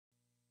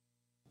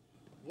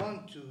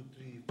1, 2,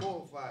 3,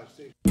 4, 5,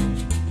 6.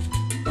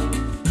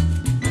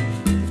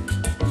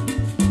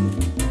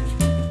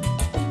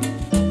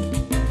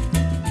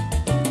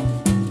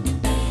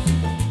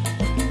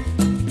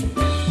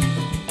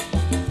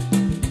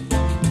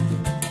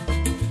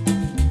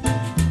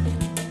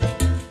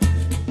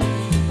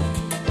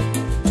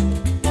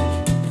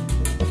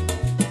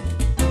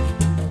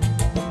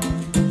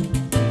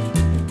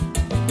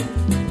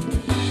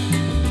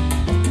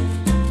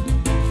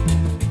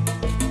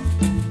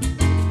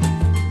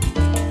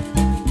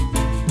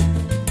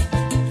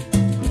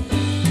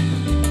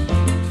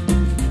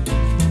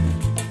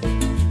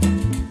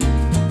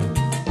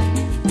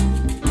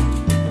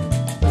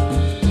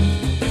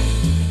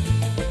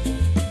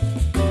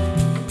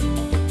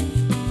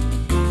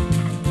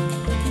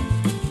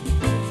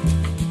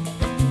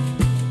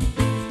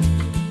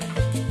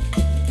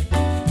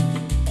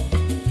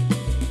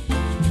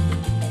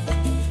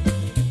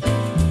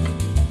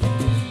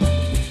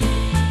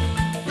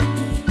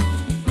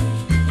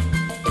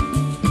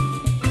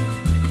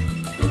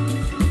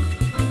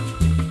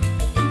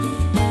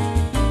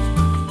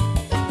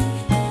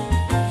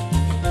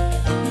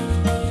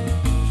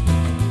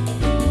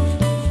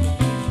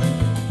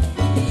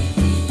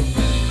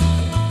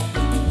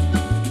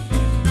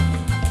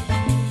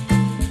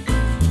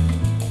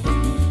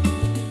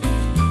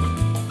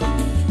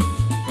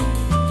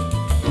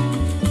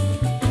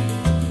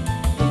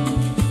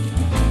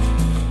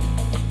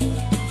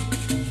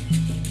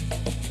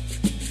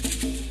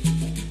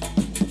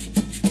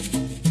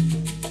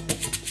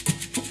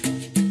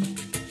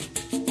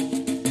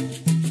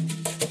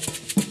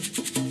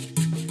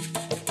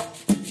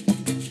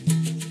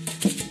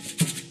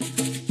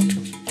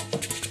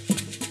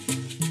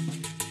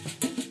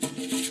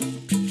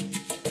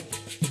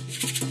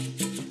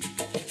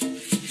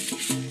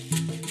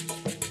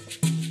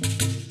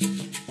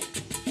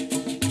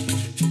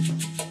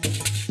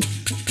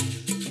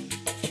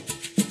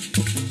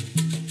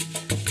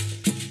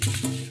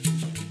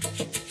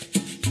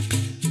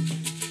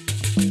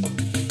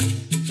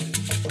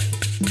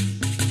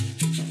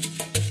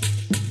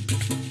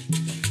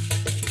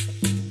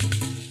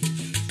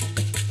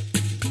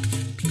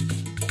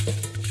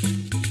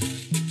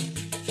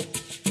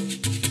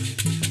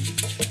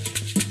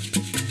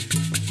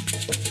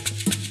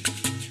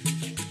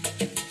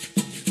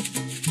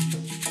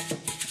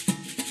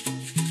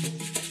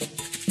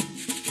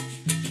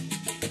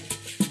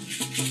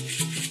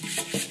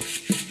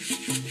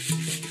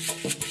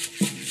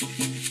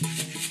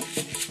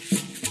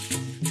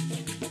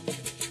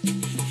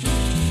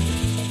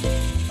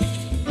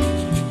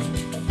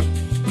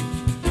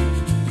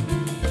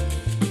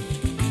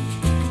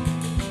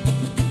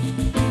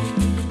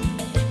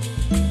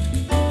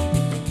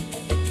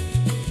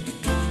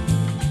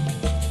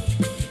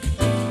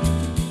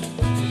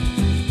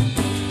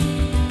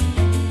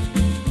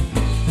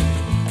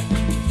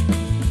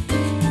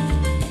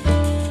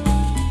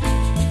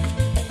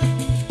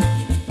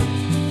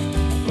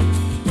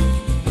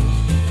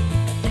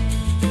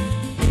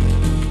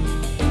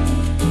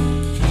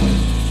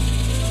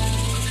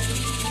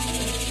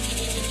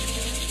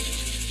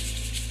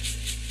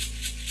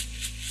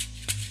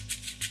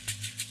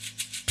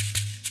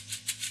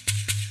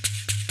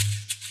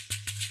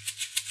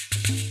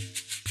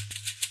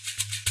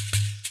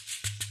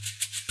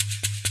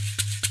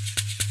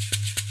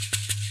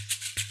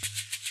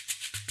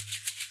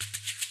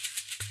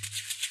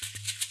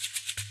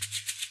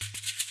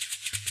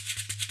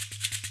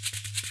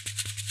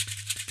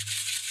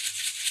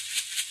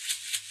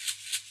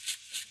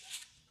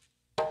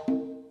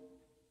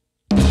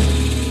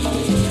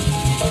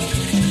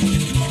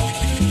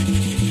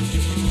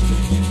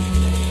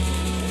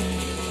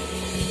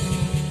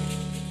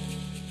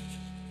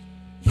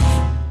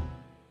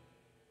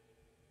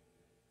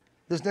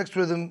 This next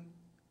rhythm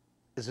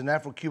is an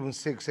Afro-Cuban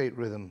 6/8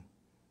 rhythm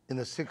in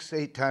the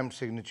 6/8 time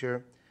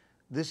signature.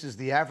 This is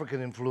the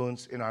African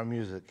influence in our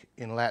music,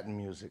 in Latin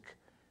music.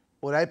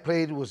 What I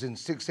played was in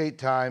 6/8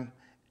 time,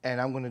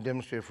 and I'm going to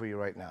demonstrate for you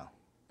right now.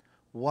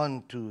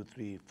 1, 2,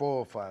 3,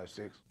 4, 5,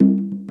 6.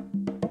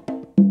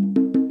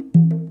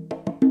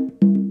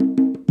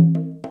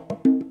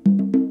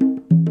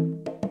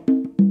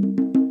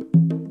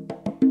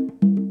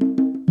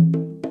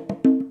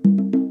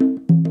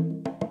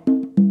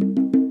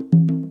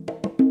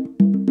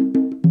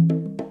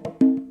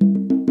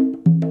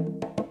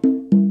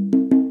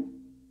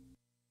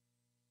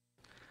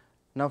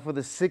 Now for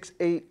the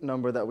 6/8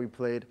 number that we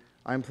played,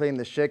 I'm playing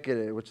the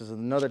shekere, which is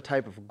another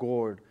type of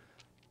gourd,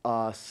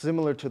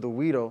 similar to the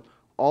huiro.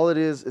 All it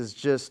is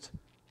just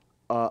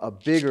a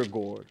bigger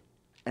gourd.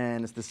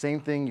 And it's the same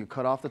thing, you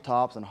cut off the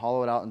tops and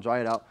hollow it out and dry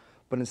it out,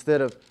 but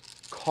instead of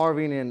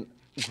carving in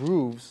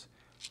grooves,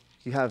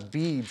 you have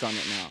beads on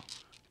it now.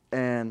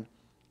 And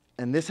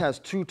this has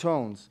two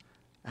tones.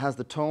 It has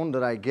the tone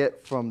that I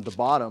get from the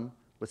bottom,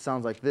 which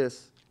sounds like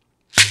this,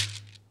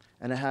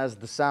 and it has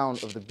the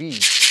sound of the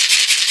beads.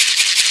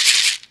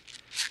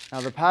 Now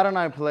the pattern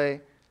I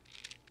play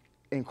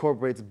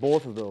incorporates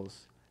both of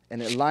those,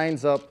 and it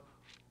lines up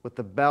with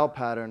the bell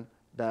pattern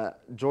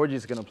that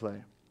Georgie's gonna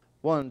play.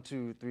 1,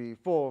 2, 3,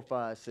 4,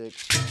 5,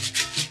 6.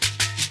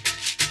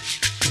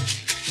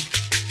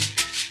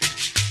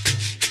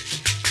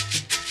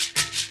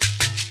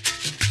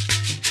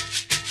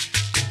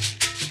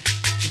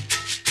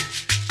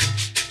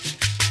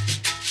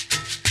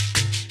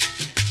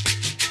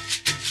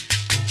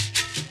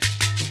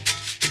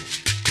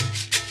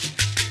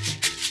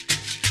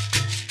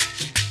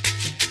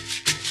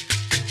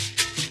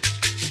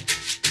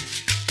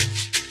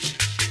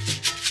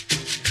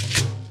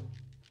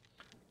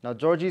 Now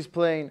Georgie's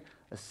playing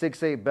a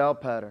 6/8 bell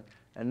pattern,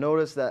 and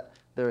notice that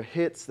there are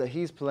hits that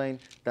he's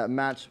playing that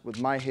match with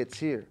my hits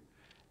here.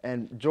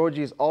 And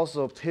Georgie is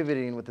also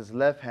pivoting with his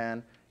left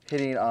hand,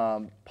 hitting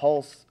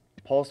pulse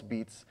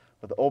beats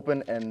with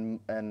open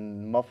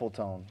and muffled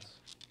tones.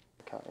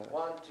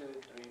 1, 2,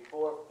 3,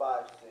 4,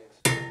 5, 6.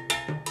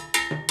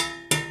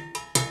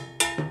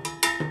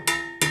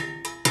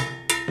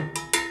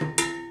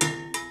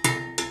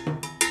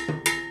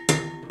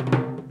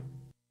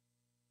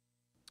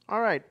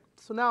 All right,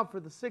 so now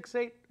for the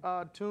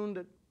 6/8 tune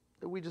that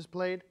we just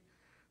played,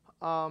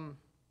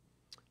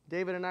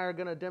 David and I are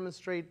going to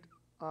demonstrate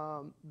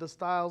the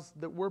styles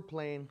that we're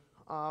playing.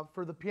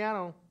 For the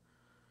piano,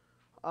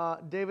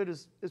 David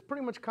is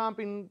pretty much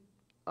comping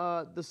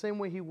the same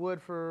way he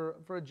would for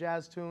a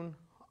jazz tune,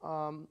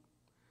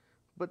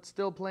 but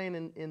still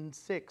playing in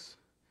 6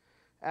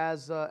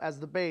 as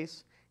the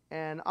bass.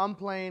 And I'm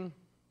playing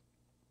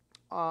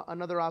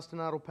another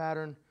ostinato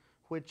pattern,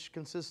 which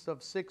consists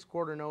of 6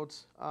 quarter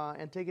notes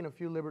and taking a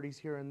few liberties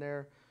here and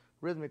there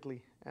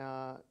rhythmically.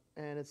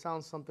 And it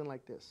sounds something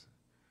like this.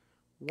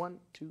 1,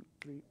 2,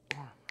 3,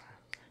 4.